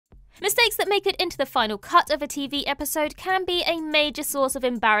Mistakes that make it into the final cut of a TV episode can be a major source of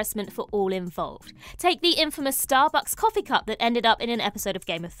embarrassment for all involved. Take the infamous Starbucks coffee cup that ended up in an episode of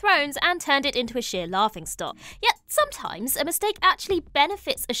Game of Thrones and turned it into a sheer laughingstock. Yet sometimes a mistake actually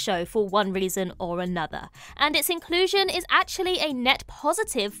benefits a show for one reason or another, and its inclusion is actually a net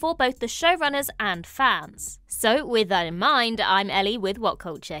positive for both the showrunners and fans. So with that in mind, I'm Ellie with What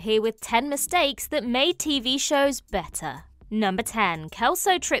Culture, here with 10 mistakes that made TV shows better. Number 10.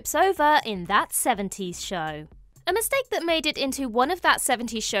 Kelso trips over in That 70s Show. A mistake that made it into one of That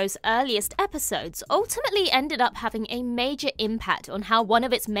 70s Show's earliest episodes ultimately ended up having a major impact on how one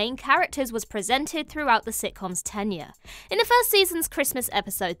of its main characters was presented throughout the sitcom's tenure. In the first season's Christmas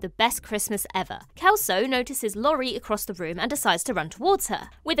episode, The Best Christmas Ever, Kelso notices Laurie across the room and decides to run towards her.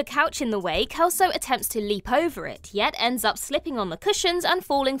 With a couch in the way, Kelso attempts to leap over it, yet ends up slipping on the cushions and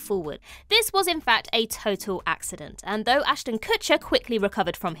falling forward. This was in fact a total accident, and though Ashton Kutcher quickly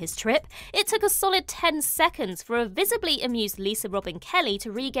recovered from his trip, it took a solid 10 seconds for a visibly amused Lisa Robin Kelly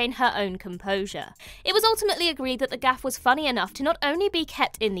to regain her own composure. It was ultimately agreed that the gaffe was funny enough to not only be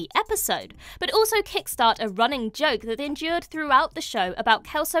kept in the episode, but also kickstart a running joke that endured throughout the show about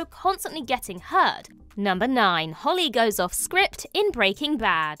Kelso constantly getting heard. Number 9. Holly goes off script in Breaking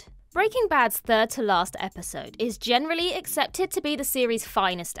Bad. Breaking Bad's third to last episode is generally accepted to be the series'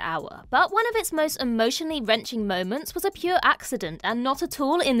 finest hour, but one of its most emotionally wrenching moments was a pure accident and not at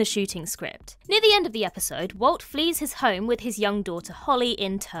all in the shooting script. Near the end of the episode, Walt flees his home with his young daughter Holly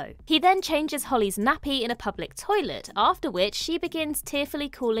in tow. He then changes Holly's nappy in a public toilet, after which she begins tearfully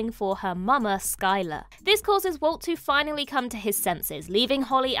calling for her mama Skylar. This causes Walt to finally come to his senses, leaving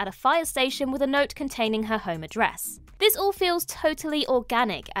Holly at a fire station with a note containing her home address. This all feels totally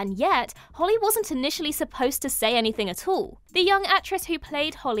organic, and yet, Holly wasn't initially supposed to say anything at all. The young actress who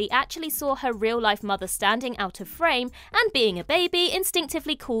played Holly actually saw her real-life mother standing out of frame, and being a baby,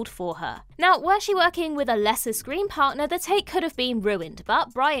 instinctively called for her. Now, were she working with a lesser screen partner, the take could have been ruined,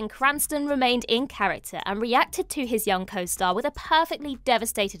 but Bryan Cranston remained in character and reacted to his young co-star with a perfectly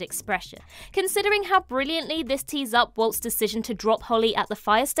devastated expression. Considering how brilliantly this tees up Walt's decision to drop Holly at the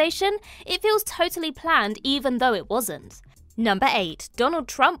fire station, it feels totally planned even though it wasn't. Number 8. Donald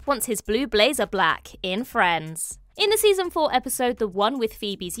Trump wants his blue blazer black in Friends. In the season 4 episode The One with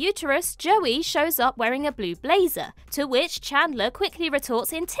Phoebe's Uterus, Joey shows up wearing a blue blazer, to which Chandler quickly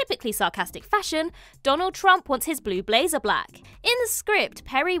retorts in typically sarcastic fashion, "Donald Trump wants his blue blazer black." In the script,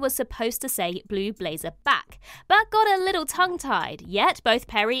 Perry was supposed to say blue blazer back, but got a little tongue-tied, yet both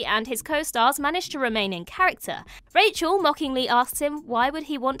Perry and his co-stars managed to remain in character. Rachel mockingly asks him why would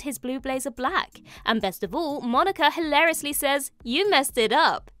he want his blue blazer black, and best of all, Monica hilariously says, "You messed it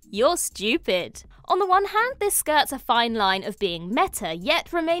up. You're stupid." On the one hand, this skirts a fine line of being meta,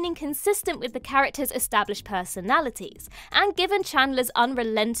 yet remaining consistent with the characters' established personalities. And given Chandler's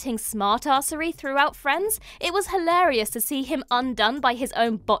unrelenting smartassery throughout Friends, it was hilarious to see him undone by his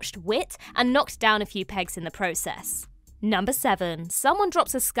own botched wit and knocked down a few pegs in the process. Number 7. Someone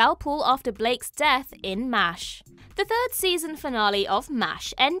drops a scalpel after Blake's death in MASH. The third season finale of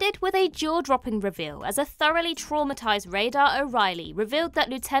MASH ended with a jaw-dropping reveal as a thoroughly traumatized Radar O'Reilly revealed that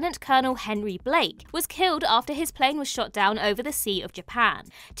Lieutenant Colonel Henry Blake was killed after his plane was shot down over the Sea of Japan.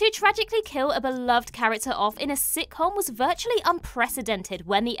 To tragically kill a beloved character off in a sitcom was virtually unprecedented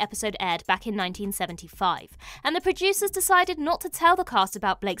when the episode aired back in 1975, and the producers decided not to tell the cast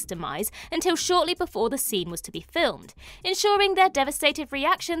about Blake's demise until shortly before the scene was to be filmed, ensuring their devastated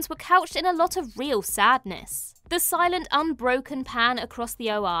reactions were couched in a lot of real sadness. The silent, unbroken pan across the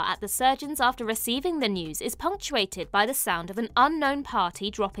OR at the surgeons after receiving the news is punctuated by the sound of an unknown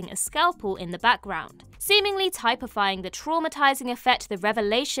party dropping a scalpel in the background, seemingly typifying the traumatizing effect the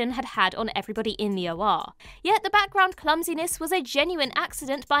revelation had had on everybody in the OR. Yet the background clumsiness was a genuine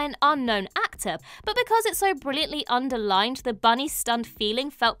accident by an unknown actor, but because it so brilliantly underlined the bunny-stunned feeling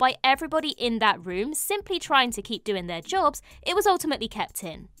felt by everybody in that room simply trying to keep doing their jobs, it was ultimately kept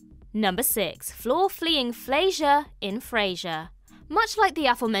in. Number 6. Floor fleeing Frasier in Frasier. Much like the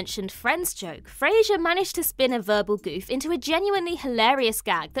aforementioned Friends joke, Frasier managed to spin a verbal goof into a genuinely hilarious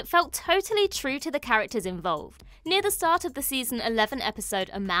gag that felt totally true to the characters involved. Near the start of the season 11 episode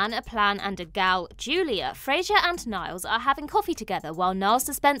A Man, a Plan and a Gal, Julia, Frasier and Niles are having coffee together while Niles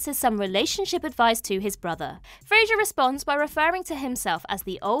dispenses some relationship advice to his brother. Frasier responds by referring to himself as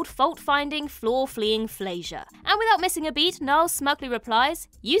the old fault-finding, floor-fleeing Frasier. And without missing a beat, Niles smugly replies,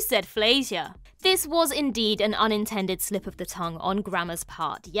 "You said Frasier." This was indeed an unintended slip of the tongue on Grammer's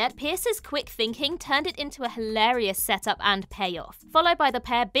part, yet Pierce's quick thinking turned it into a hilarious setup and payoff, followed by the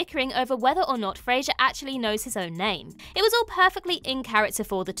pair bickering over whether or not Frasier actually knows his own name. It was all perfectly in character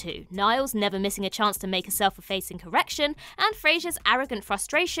for the two, Niles never missing a chance to make a self-effacing correction, and Frasier's arrogant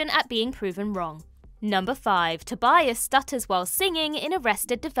frustration at being proven wrong. Number 5. Tobias stutters while singing in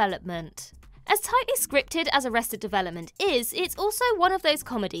Arrested Development. As tightly scripted as Arrested Development is, it's also one of those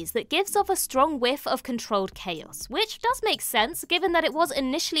comedies that gives off a strong whiff of controlled chaos, which does make sense given that it was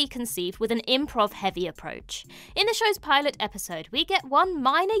initially conceived with an improv-heavy approach. In the show's pilot episode, we get one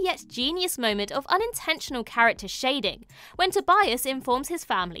minor yet genius moment of unintentional character shading, when Tobias informs his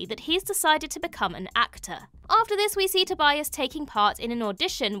family that he's decided to become an actor. After this, we see Tobias taking part in an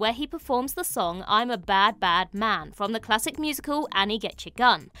audition where he performs the song I'm a Bad, Bad Man from the classic musical Annie Get Your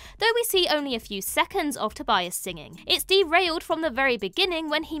Gun. Though we see only a few seconds of Tobias singing, it's derailed from the very beginning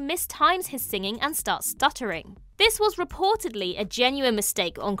when he mistimes his singing and starts stuttering. This was reportedly a genuine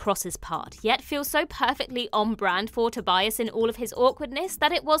mistake on Cross's part, yet feels so perfectly on brand for Tobias in all of his awkwardness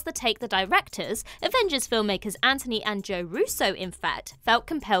that it was the take the directors, Avengers filmmakers Anthony and Joe Russo in fact, felt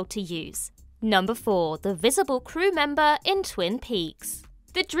compelled to use. Number 4. The visible crew member in Twin Peaks.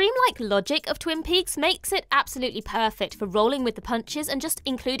 The dreamlike logic of Twin Peaks makes it absolutely perfect for rolling with the punches and just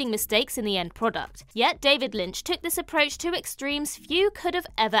including mistakes in the end product. Yet David Lynch took this approach to extremes few could have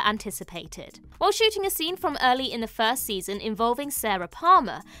ever anticipated. While shooting a scene from early in the first season involving Sarah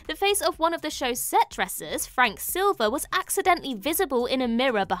Palmer, the face of one of the show's set dressers, Frank Silver, was accidentally visible in a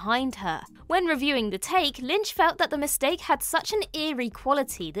mirror behind her. When reviewing the take, Lynch felt that the mistake had such an eerie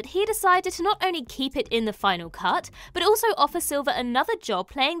quality that he decided to not only keep it in the final cut, but also offer Silver another job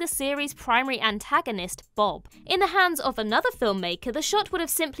playing the series' primary antagonist, Bob. In the hands of another filmmaker, the shot would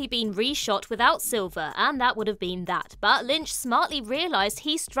have simply been reshot without Silver, and that would have been that. But Lynch smartly realised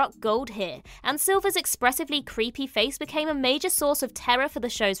he struck gold here, and Silver's expressively creepy face became a major source of terror for the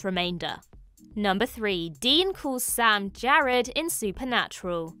show's remainder. Number 3. Dean calls Sam Jared in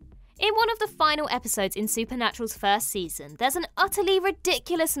Supernatural. In one of the final episodes in Supernatural's first season, there's an utterly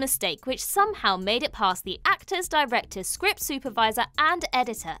ridiculous mistake which somehow made it past the actors, directors, script supervisor, and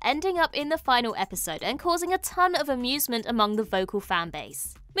editor, ending up in the final episode and causing a ton of amusement among the vocal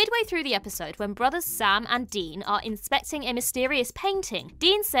fanbase. Midway through the episode, when brothers Sam and Dean are inspecting a mysterious painting,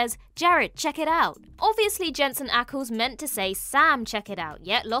 Dean says, "Jared, check it out." Obviously, Jensen Ackles meant to say Sam, check it out,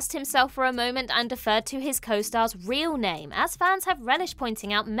 yet lost himself for a moment and deferred to his co-star's real name, as fans have relished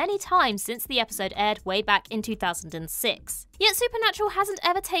pointing out many times since the episode aired way back in 2006. Yet Supernatural hasn't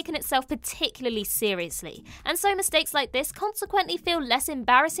ever taken itself particularly seriously, and so mistakes like this consequently feel less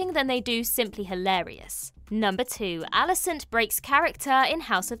embarrassing than they do simply hilarious. Number 2. Alicent breaks character in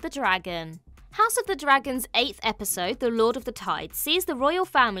House of the Dragon. House of the Dragon's 8th episode, The Lord of the Tides, sees the royal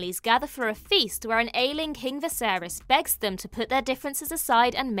families gather for a feast where an ailing King Viserys begs them to put their differences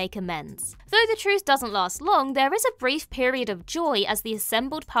aside and make amends. Though the truce doesn't last long, there is a brief period of joy as the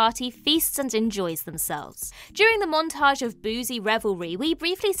assembled party feasts and enjoys themselves. During the montage of boozy revelry, we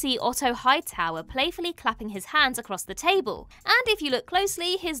briefly see Otto Hightower playfully clapping his hands across the table, and if you look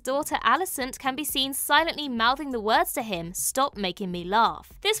closely, his daughter Alicent can be seen silently mouthing the words to him, "Stop making me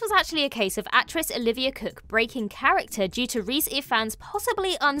laugh." This was actually a case of actress Olivia Cooke breaking character due to Rhys Ifans'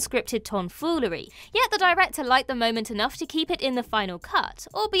 possibly unscripted tomfoolery, yet the director liked the moment enough to keep it in the final cut,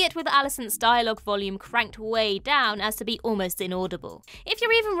 albeit with Alicent's dialogue volume cranked way down as to be almost inaudible. If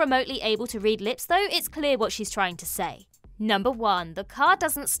you're even remotely able to read lips though, it's clear what she's trying to say. Number 1. The car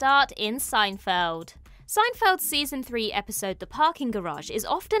doesn't start in Seinfeld. Seinfeld's Season 3 episode The Parking Garage is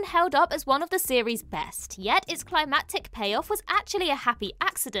often held up as one of the series' best, yet its climactic payoff was actually a happy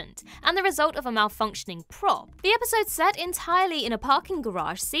accident, and the result of a malfunctioning prop. The episode, set entirely in a parking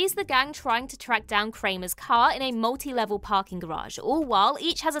garage, sees the gang trying to track down Kramer's car in a multi-level parking garage, all while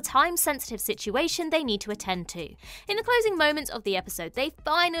each has a time-sensitive situation they need to attend to. In the closing moments of the episode, they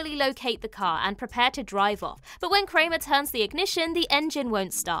finally locate the car and prepare to drive off, but when Kramer turns the ignition, the engine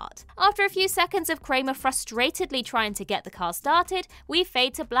won't start. After a few seconds of Kramer frustratedly trying to get the car started, we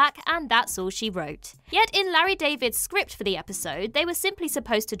fade to black and that's all she wrote. Yet in Larry David's script for the episode, they were simply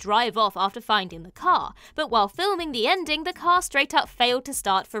supposed to drive off after finding the car, but while filming the ending, the car straight up failed to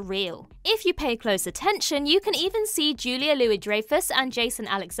start for real. If you pay close attention, you can even see Julia Louis-Dreyfus and Jason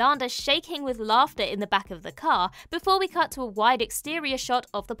Alexander shaking with laughter in the back of the car before we cut to a wide exterior shot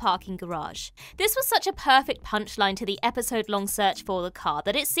of the parking garage. This was such a perfect punchline to the episode-long search for the car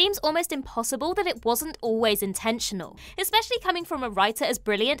that it seems almost impossible that it wasn't always intentional, especially coming from a writer as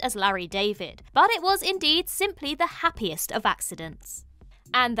brilliant as Larry David, but it was indeed simply the happiest of accidents.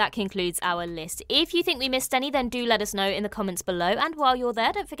 And that concludes our list. If you think we missed any, then do let us know in the comments below. And while you're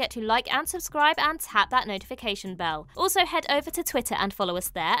there, don't forget to like and subscribe and tap that notification bell. Also, head over to Twitter and follow us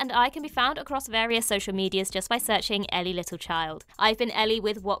there, and I can be found across various social medias just by searching Ellie Littlechild. I've been Ellie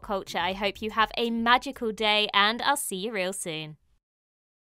with What Culture. I hope you have a magical day, and I'll see you real soon.